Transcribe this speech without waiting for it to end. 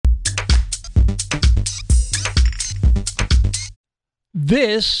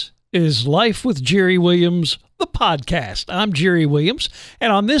This is Life with Jerry Williams, the podcast. I'm Jerry Williams,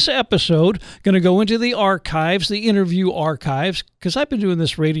 and on this episode, going to go into the archives, the interview archives, because I've been doing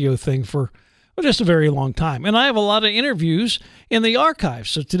this radio thing for just a very long time, and I have a lot of interviews in the archives.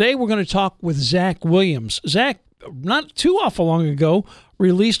 So today we're going to talk with Zach Williams. Zach, not too awful long ago,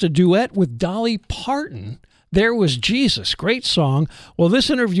 released a duet with Dolly Parton. There Was Jesus. Great song. Well, this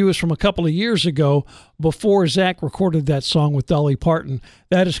interview is from a couple of years ago before Zach recorded that song with Dolly Parton.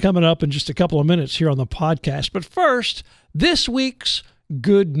 That is coming up in just a couple of minutes here on the podcast. But first, this week's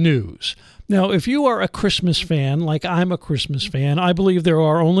good news. Now, if you are a Christmas fan, like I'm a Christmas fan, I believe there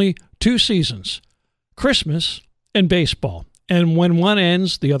are only two seasons, Christmas and baseball. And when one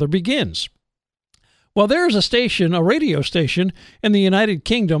ends, the other begins. Well, there is a station, a radio station in the United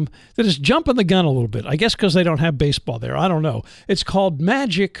Kingdom that is jumping the gun a little bit. I guess because they don't have baseball there. I don't know. It's called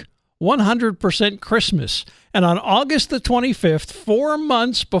Magic 100% Christmas. And on August the 25th, 4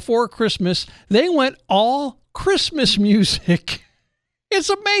 months before Christmas, they went all Christmas music. It's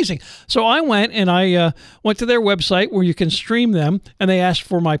amazing. So I went and I went to their website where you can stream them, and they asked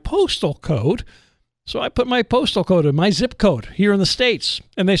for my postal code. So I put my postal code in, my zip code here in the States.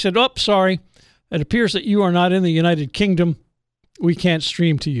 And they said, oh, sorry. It appears that you are not in the United Kingdom. We can't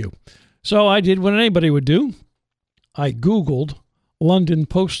stream to you. So I did what anybody would do. I Googled London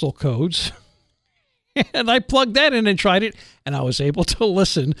postal codes, and I plugged that in and tried it, and I was able to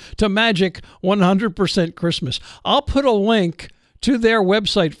listen to Magic 100% Christmas. I'll put a link to their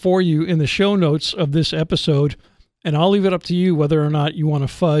website for you in the show notes of this episode, and I'll leave it up to you whether or not you want to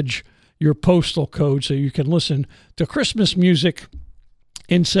fudge your postal code so you can listen to Christmas music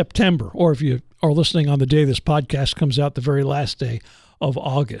in September, or if you are listening on the day this podcast comes out, the very last day of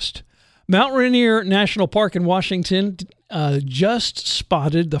August. Mount Rainier National Park in Washington just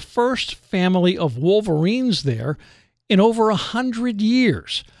spotted the first family of wolverines there in over 100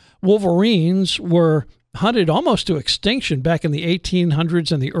 years. Wolverines were hunted almost to extinction back in the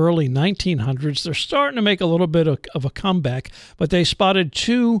 1800s and the early 1900s. They're starting to make a little bit of a comeback, but they spotted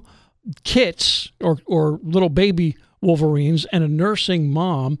two kits or little baby wolverines and a nursing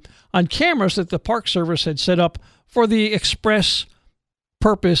mom on cameras that the Park Service had set up for the express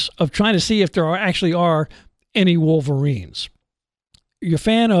purpose of trying to see if there actually are any wolverines. You're a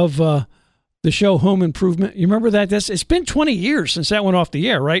fan of the show Home Improvement? You remember that? It's been 20 years since that went off the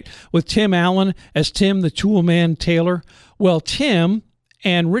air, right? With Tim Allen as Tim the Toolman Taylor. Well, Tim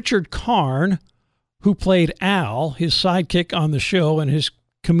and Richard Karn, who played Al, his sidekick on the show and his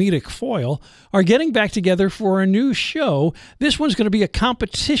comedic foil, are getting back together for a new show. This one's going to be a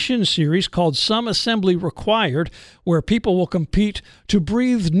competition series called Some Assembly Required, where people will compete to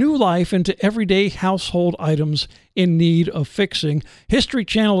breathe new life into everyday household items in need of fixing. History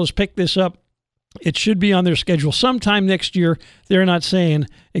Channel has picked this up. It should be on their schedule sometime next year. They're not saying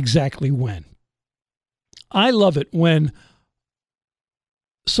exactly when. I love it when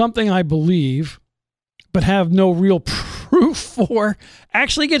something I believe but have no real proof for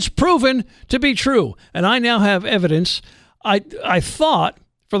actually gets proven to be true. And I now have evidence. I thought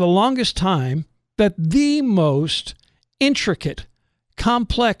for the longest time that the most intricate,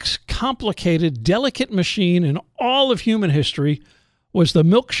 complex, complicated, delicate machine in all of human history was the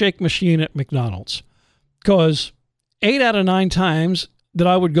milkshake machine at McDonald's. Because 8 out of 9 times that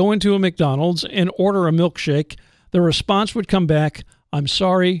I would go into a McDonald's and order a milkshake, the response would come back, "I'm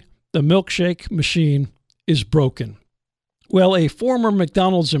sorry, the milkshake machine is broken." Well, a former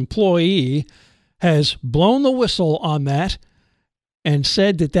McDonald's employee has blown the whistle on that and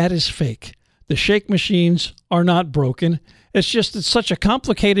said that that is fake. The shake machines are not broken. It's such a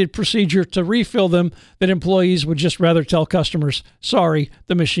complicated procedure to refill them that employees would just rather tell customers, sorry,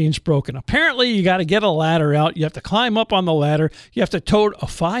 the machine's broken. Apparently, you got to get a ladder out. You have to climb up on the ladder. You have to tote a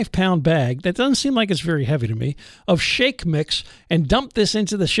 5-pound bag. That doesn't seem like it's very heavy to me, of shake mix and dump this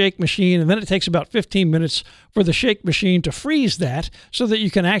into the shake machine. And then it takes about 15 minutes for the shake machine to freeze that so that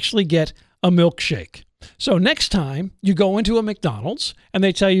you can actually get a milkshake. So next time you go into a McDonald's and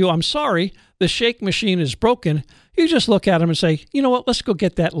they tell you, I'm sorry, the shake machine is broken, you just look at them and say, you know what, let's go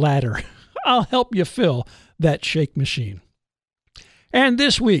get that ladder. I'll help you fill that shake machine. And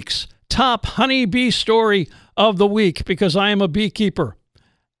this week's top honeybee story of the week, because I am a beekeeper.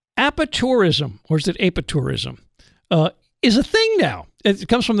 Apitourism, or is it apitourism, is a thing now. It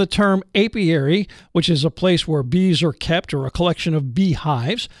comes from the term apiary, which is a place where bees are kept or a collection of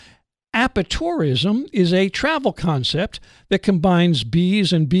beehives. Apitourism is a travel concept that combines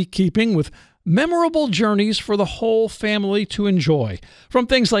bees and beekeeping with memorable journeys for the whole family to enjoy. From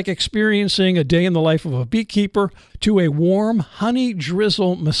things like experiencing a day in the life of a beekeeper to a warm honey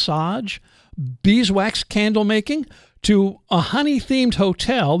drizzle massage, beeswax candle making, to a honey-themed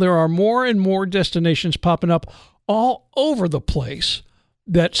hotel. There are more and more destinations popping up all over the place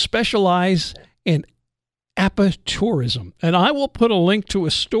that specialize in apatourism. And I will put a link to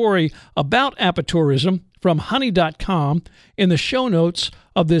a story about apatourism from honey.com in the show notes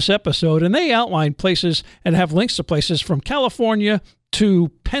of this episode. And they outline places and have links to places from California to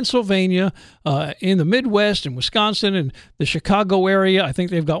Pennsylvania, in the Midwest and Wisconsin and the Chicago area. I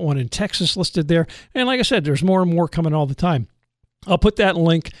think they've got one in Texas listed there. And like I said, there's more and more coming all the time. I'll put that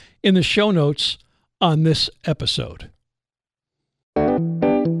link in the show notes on this episode.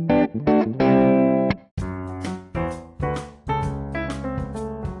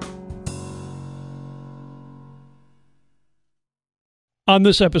 On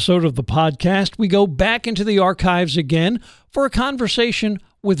this episode of the podcast, we go back into the archives again for a conversation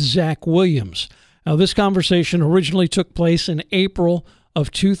with Zach Williams. Now, this conversation originally took place in April of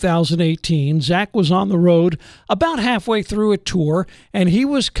 2018. Zach was on the road about halfway through a tour, and he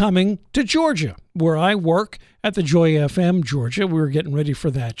was coming to Georgia, where I work at the Joy FM Georgia. We were getting ready for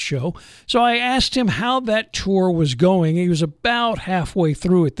that show. So I asked him how that tour was going. He was about halfway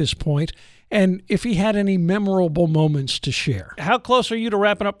through at this point, and if he had any memorable moments to share. How close are you to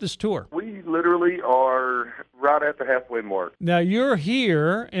wrapping up this tour? We literally are right at the halfway mark. Now, you're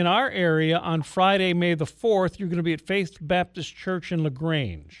here in our area on Friday, May the 4th. You're going to be at Faith Baptist Church in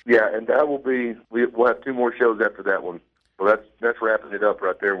LaGrange. Yeah, and that will be, we'll have 2 more shows after that one. So that's wrapping it up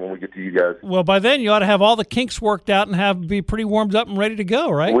right there when we get to you guys. Well, by then you ought to have all the kinks worked out and be pretty warmed up and ready to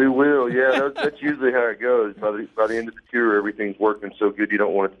go, right? We will, yeah. That's usually how it goes. By the end of the tour, everything's working so good you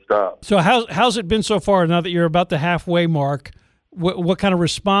don't want it to stop. So how's it been so far now that you're about the halfway mark? What kind of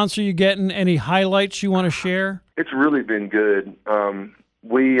response are you getting? Any highlights you want to share? It's really been good.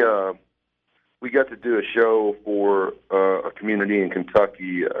 We got to do a show for a community in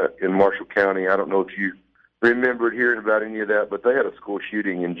Kentucky, in Marshall County. I don't know if you remembered hearing about any of that, but they had a school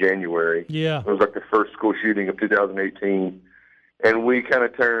shooting in January. Yeah. It was like the first school shooting of 2018. And we kind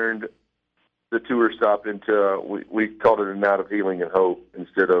of turned the tour stop into, we called it a night of healing and hope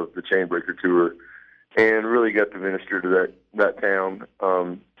instead of the Chainbreaker tour, and really got to minister to that town,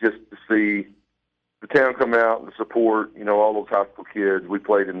 just to see the town come out and support, all those high school kids. We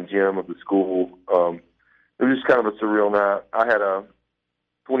played in the gym of the school. It was just kind of a surreal night. I had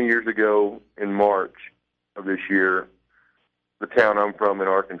 20 years ago in March of this year, the town I'm from in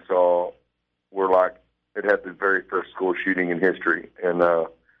Arkansas it had the very first school shooting in history, and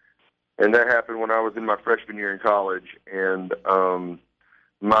that happened when I was in my freshman year in college, and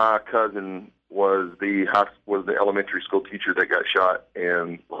my cousin was the elementary school teacher that got shot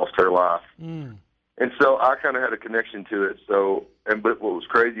and lost her life. And so I kind of had a connection to it. But what was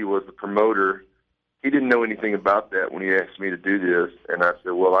crazy was the promoter, he didn't know anything about that when he asked me to do this. And I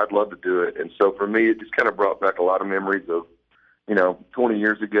said, well, I'd love to do it. And so for me, it just kind of brought back a lot of memories of, 20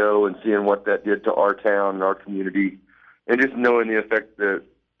 years ago and seeing what that did to our town and our community, and just knowing the effect that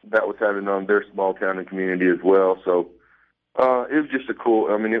was having on their small town and community as well. So it was just it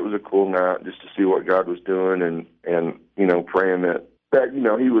was a cool night just to see what God was doing and praying that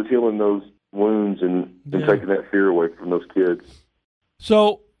he was healing those wounds and taking that fear away from those kids.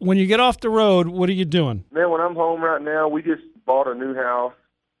 So when you get off the road, what are you doing? Man, when I'm home right now, we just bought a new house.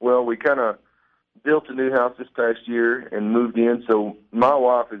 Well, we kind of built a new house this past year and moved in. So my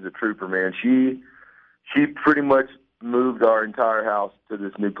wife is a trooper, man. She pretty much moved our entire house to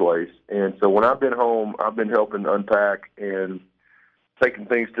this new place. And so when I've been home, I've been helping unpack and taking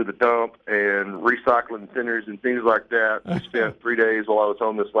things to the dump and recycling centers and things like that. We spent 3 days while I was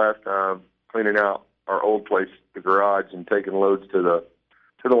home this last time cleaning out our old place, the garage, and taking loads to the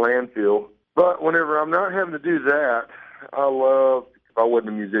landfill. But whenever I'm not having to do that, if I wasn't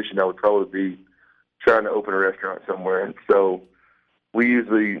a musician, I would probably be trying to open a restaurant somewhere. And so we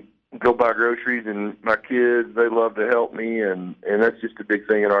usually go buy groceries, and my kids, they love to help me, and that's just a big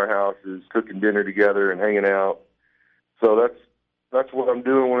thing in our house is cooking dinner together and hanging out. So that's what I'm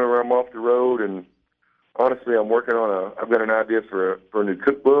doing whenever I'm off the road. And honestly, I've got an idea for a new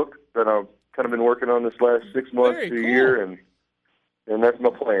cookbook that I've kind of been working on this last 6 months to a year, and that's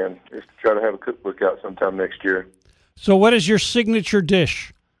my plan, is to try to have a cookbook out sometime next year. So what is your signature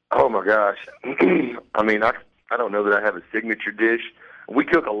dish? Oh my gosh. I don't know that I have a signature dish. We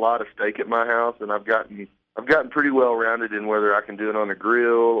cook a lot of steak at my house, and I've gotten pretty well rounded in whether I can do it on a grill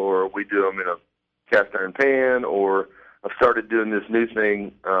or we do them in a cast iron pan, or I've started doing this new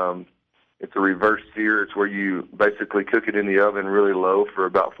thing. It's a reverse sear. It's where you basically cook it in the oven really low for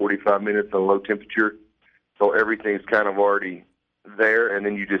about 45 minutes on low temperature. So everything's kind of already there, and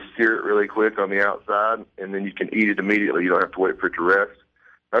then you just sear it really quick on the outside, and then you can eat it immediately. You don't have to wait for it to rest.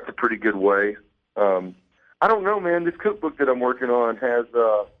 That's a pretty good way. I don't know, man. This cookbook that I'm working on has,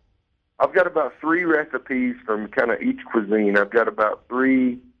 I've got about 3 recipes from kind of each cuisine. I've got about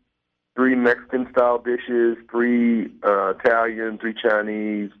three Mexican-style dishes, 3 Italian, 3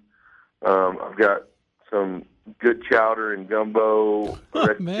 Chinese. I've got some good chowder and gumbo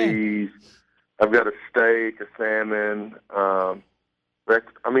recipes. Man. I've got a steak, a salmon. I've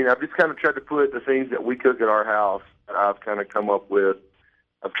just kind of tried to put the things that we cook at our house that I've kind of come up with.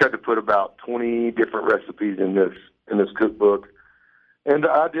 I've tried to put about 20 different recipes in this cookbook. And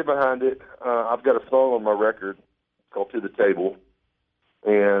the idea behind it, I've got a song on my record called To the Table.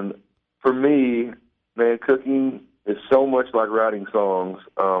 And for me, man, cooking is so much like writing songs.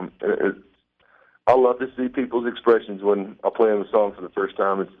 I love to see people's expressions when I play them a song for the first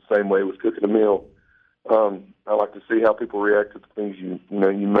time. It's the same way with cooking a meal. I like to see how people react to the things you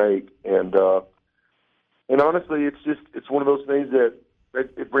make. And honestly, it's one of those things that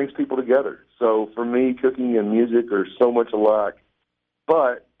it brings people together. So for me, cooking and music are so much alike.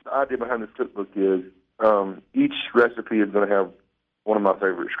 But the idea behind this cookbook is each recipe is going to have one of my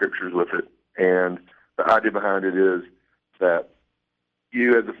favorite scriptures with it. And the idea behind it is that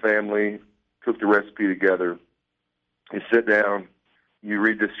you as a family cook the recipe together. You sit down, you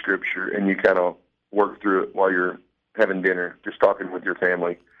read this scripture, and you kind of work through it while you're having dinner, just talking with your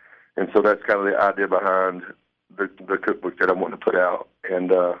family. And so that's kind of the idea behind the cookbook that I want to put out.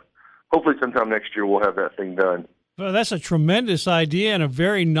 And hopefully sometime next year we'll have that thing done. Well, that's a tremendous idea and a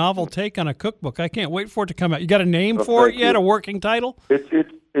very novel take on a cookbook. I can't wait for it to come out. You got a name for it yet, a working title? It's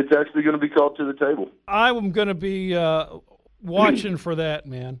actually going to be called To the Table. I'm going to be watching for that,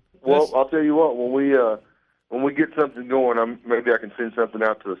 man. Well, I'll tell you what, when we get something going, maybe I can send something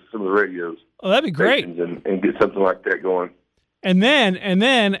out to some of the radios. Oh, that'd be great. And get something like that going. And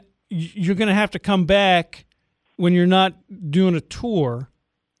then you're going to have to come back when you're not doing a tour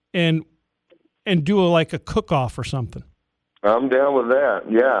and do a cook-off or something. I'm down with that.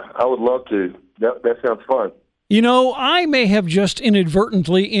 Yeah, I would love to. That sounds fun. You know, I may have just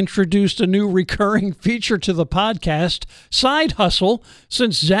inadvertently introduced a new recurring feature to the podcast, Side Hustle,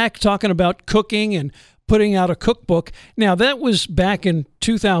 since Zach talking about cooking and putting out a cookbook. Now, that was back in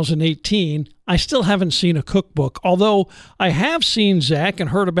 2018. I still haven't seen a cookbook, although I have seen Zach and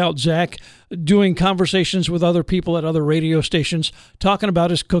heard about Zach doing conversations with other people at other radio stations, talking about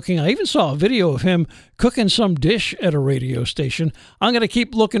his cooking. I even saw a video of him cooking some dish at a radio station. I'm going to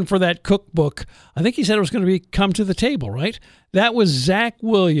keep looking for that cookbook. I think he said it was going to be Come to the Table, right? That was Zach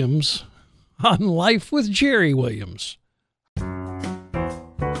Williams on Life with Jerry Williams.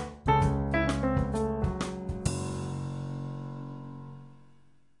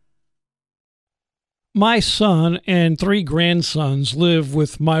 My son and 3 grandsons live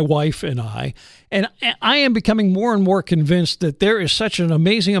with my wife and I am becoming more and more convinced that there is such an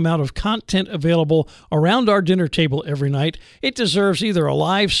amazing amount of content available around our dinner table every night. It deserves either a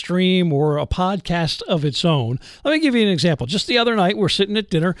live stream or a podcast of its own. Let me give you an example. Just the other night, we're sitting at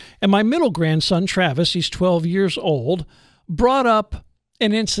dinner, and my middle grandson, Travis, he's 12 years old, brought up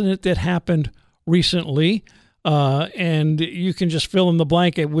an incident that happened recently. And you can just fill in the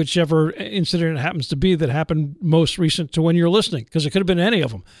blank at whichever incident it happens to be that happened most recent to when you're listening, because it could have been any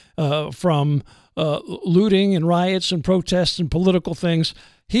of them, from looting and riots and protests and political things.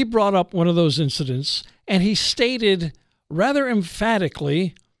 He brought up one of those incidents, and he stated rather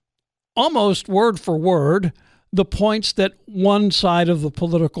emphatically, almost word for word, the points that one side of the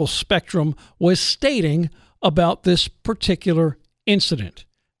political spectrum was stating about this particular incident.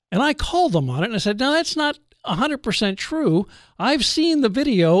 And I called him on it, and I said, no, that's not 100% true. I've seen the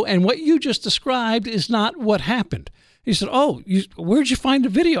video, and what you just described is not what happened. He said, where'd you find the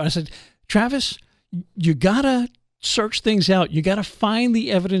video? I said, Travis, you got to search things out. You got to find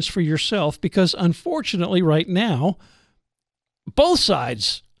the evidence for yourself, because unfortunately right now, both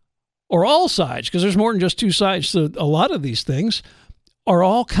sides, or all sides, because there's more than just 2 sides to a lot of these things, are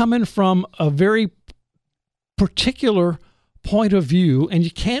all coming from a very particular point of view, and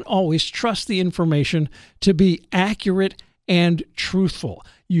you can't always trust the information to be accurate and truthful.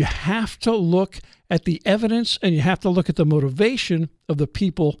 You have to look at the evidence, and you have to look at the motivation of the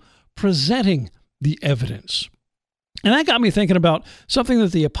people presenting the evidence. And that got me thinking about something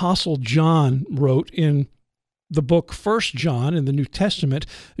that the Apostle John wrote in the book 1 John in the New Testament.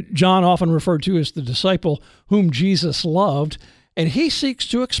 John, often referred to as the disciple whom Jesus loved, and he seeks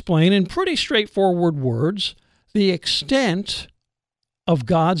to explain in pretty straightforward words the extent of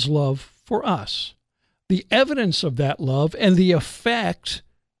God's love for us, the evidence of that love, and the effect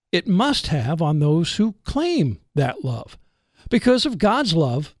it must have on those who claim that love. Because of God's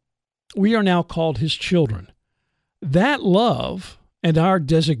love, we are now called his children. That love and our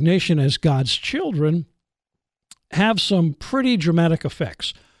designation as God's children have some pretty dramatic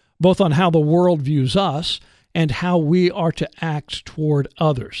effects, both on how the world views us and how we are to act toward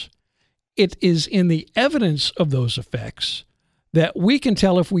others. It is in the evidence of those effects that we can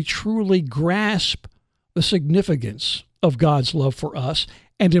tell if we truly grasp the significance of God's love for us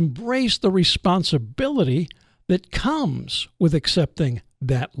and embrace the responsibility that comes with accepting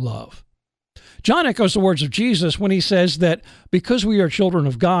that love. John echoes the words of Jesus when he says that because we are children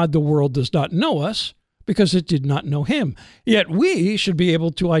of God, the world does not know us because it did not know him. Yet we should be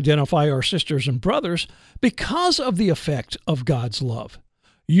able to identify our sisters and brothers because of the effect of God's love.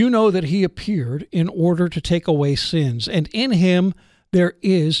 You know that he appeared in order to take away sins, and in him there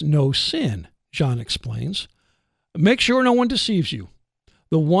is no sin, John explains. Make sure no one deceives you.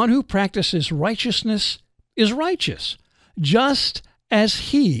 The one who practices righteousness is righteous, just as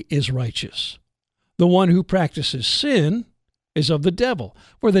he is righteous. The one who practices sin is of the devil,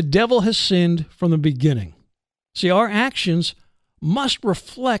 for the devil has sinned from the beginning. See, our actions must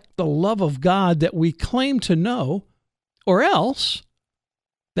reflect the love of God that we claim to know, or else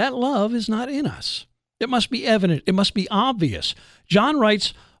that love is not in us. It must be evident. It must be obvious. John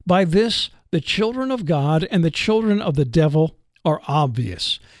writes, by this, the children of God and the children of the devil are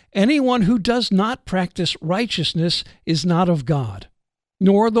obvious. Anyone who does not practice righteousness is not of God,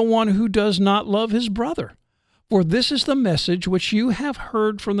 nor the one who does not love his brother. For this is the message which you have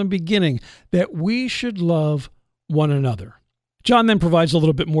heard from the beginning, that we should love one another. John then provides a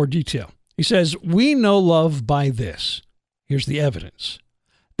little bit more detail. He says, we know love by this. Here's the evidence.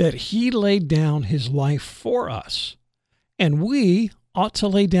 That he laid down his life for us, and we ought to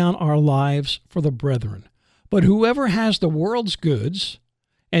lay down our lives for the brethren. But whoever has the world's goods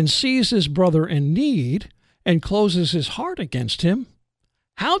and sees his brother in need and closes his heart against him,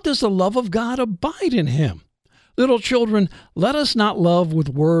 how does the love of God abide in him? Little children, let us not love with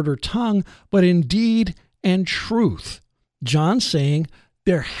word or tongue, but in deed and truth. John's saying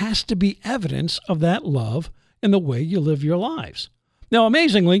there has to be evidence of that love in the way you live your lives. Now,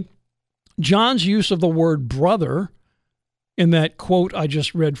 amazingly, John's use of the word brother in that quote I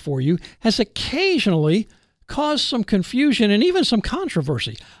just read for you has occasionally caused some confusion and even some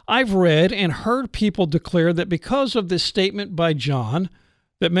controversy. I've read and heard people declare that because of this statement by John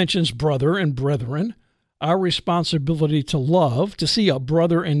that mentions brother and brethren, our responsibility to love, to see a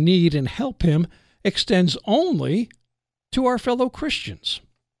brother in need and help him, extends only to our fellow Christians.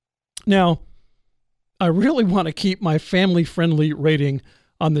 Now, I really want to keep my family-friendly rating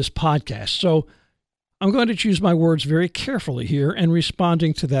on this podcast, so I'm going to choose my words very carefully here in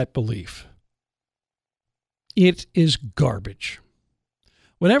responding to that belief. It is garbage.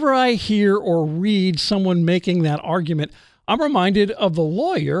 Whenever I hear or read someone making that argument, I'm reminded of the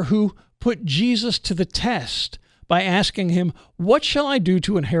lawyer who put Jesus to the test by asking him, "What shall I do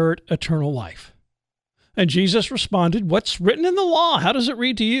to inherit eternal life?" And Jesus responded, "What's written in the law? How does it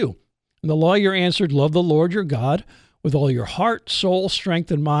read to you?" And the lawyer answered, "Love the Lord your God with all your heart, soul,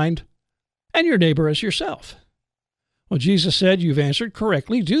 strength, and mind, and your neighbor as yourself." Well, Jesus said, "You've answered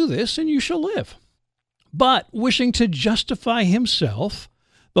correctly. Do this, and you shall live." But wishing to justify himself,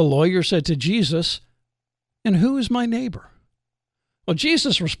 the lawyer said to Jesus, "And who is my neighbor?" Well,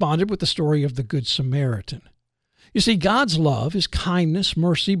 Jesus responded with the story of the Good Samaritan. You see, God's love, his kindness,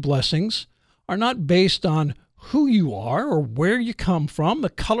 mercy, blessings, are not based on who you are or where you come from, the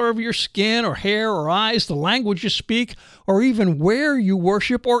color of your skin or hair or eyes, the language you speak, or even where you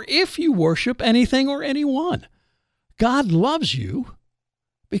worship or if you worship anything or anyone. God loves you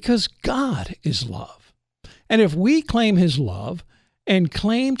because God is love. And if we claim his love and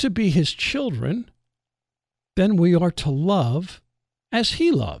claim to be his children, then we are to love as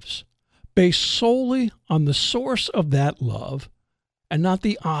he loves, based solely on the source of that love and not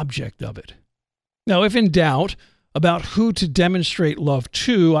the object of it. Now, if in doubt about who to demonstrate love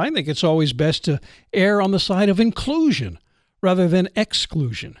to, I think it's always best to err on the side of inclusion rather than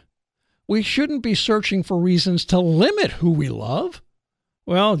exclusion. We shouldn't be searching for reasons to limit who we love.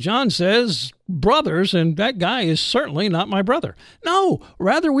 Well, John says brothers, and that guy is certainly not my brother. No,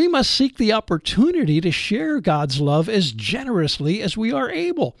 rather we must seek the opportunity to share God's love as generously as we are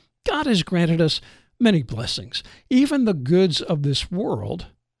able. God has granted us many blessings, even the goods of this world,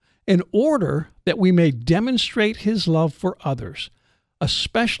 in order that we may demonstrate his love for others,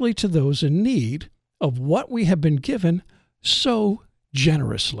 especially to those in need of what we have been given so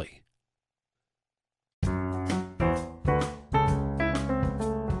generously.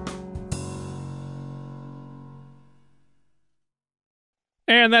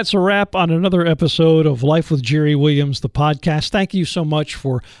 And that's a wrap on another episode of Life with Jerry Williams, the podcast. Thank you so much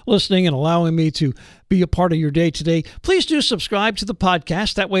for listening and allowing me to be a part of your day today. Please do subscribe to the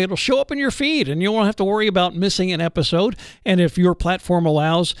podcast. That way it'll show up in your feed and you won't have to worry about missing an episode. And if your platform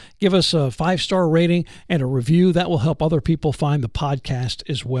allows, give us a 5-star rating and a review. That will help other people find the podcast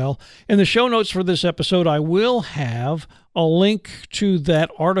as well. In the show notes for this episode, I will have a link to that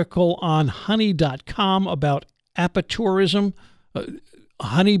article on honey.com about apitourism,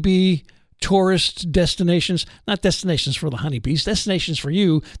 honeybee tourist destinations, not destinations for the honeybees, destinations for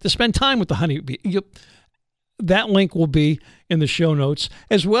you to spend time with the honeybee. That link will be in the show notes,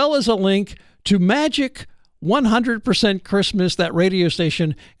 as well as a link to Magic 100% Christmas, that radio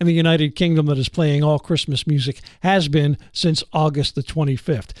station in the United Kingdom that is playing all Christmas music, has been since August the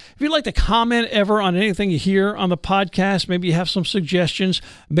 25th. If you'd like to comment ever on anything you hear on the podcast, maybe you have some suggestions,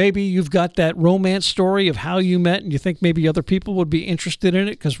 maybe you've got that romance story of how you met and you think maybe other people would be interested in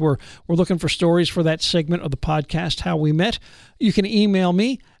it, because we're looking for stories for that segment of the podcast, How We Met, you can email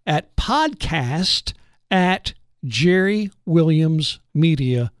me at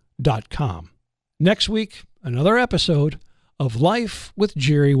podcast@jerrywilliamsmedia.com. Next week, another episode of Life with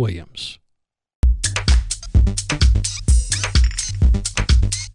Jerry Williams.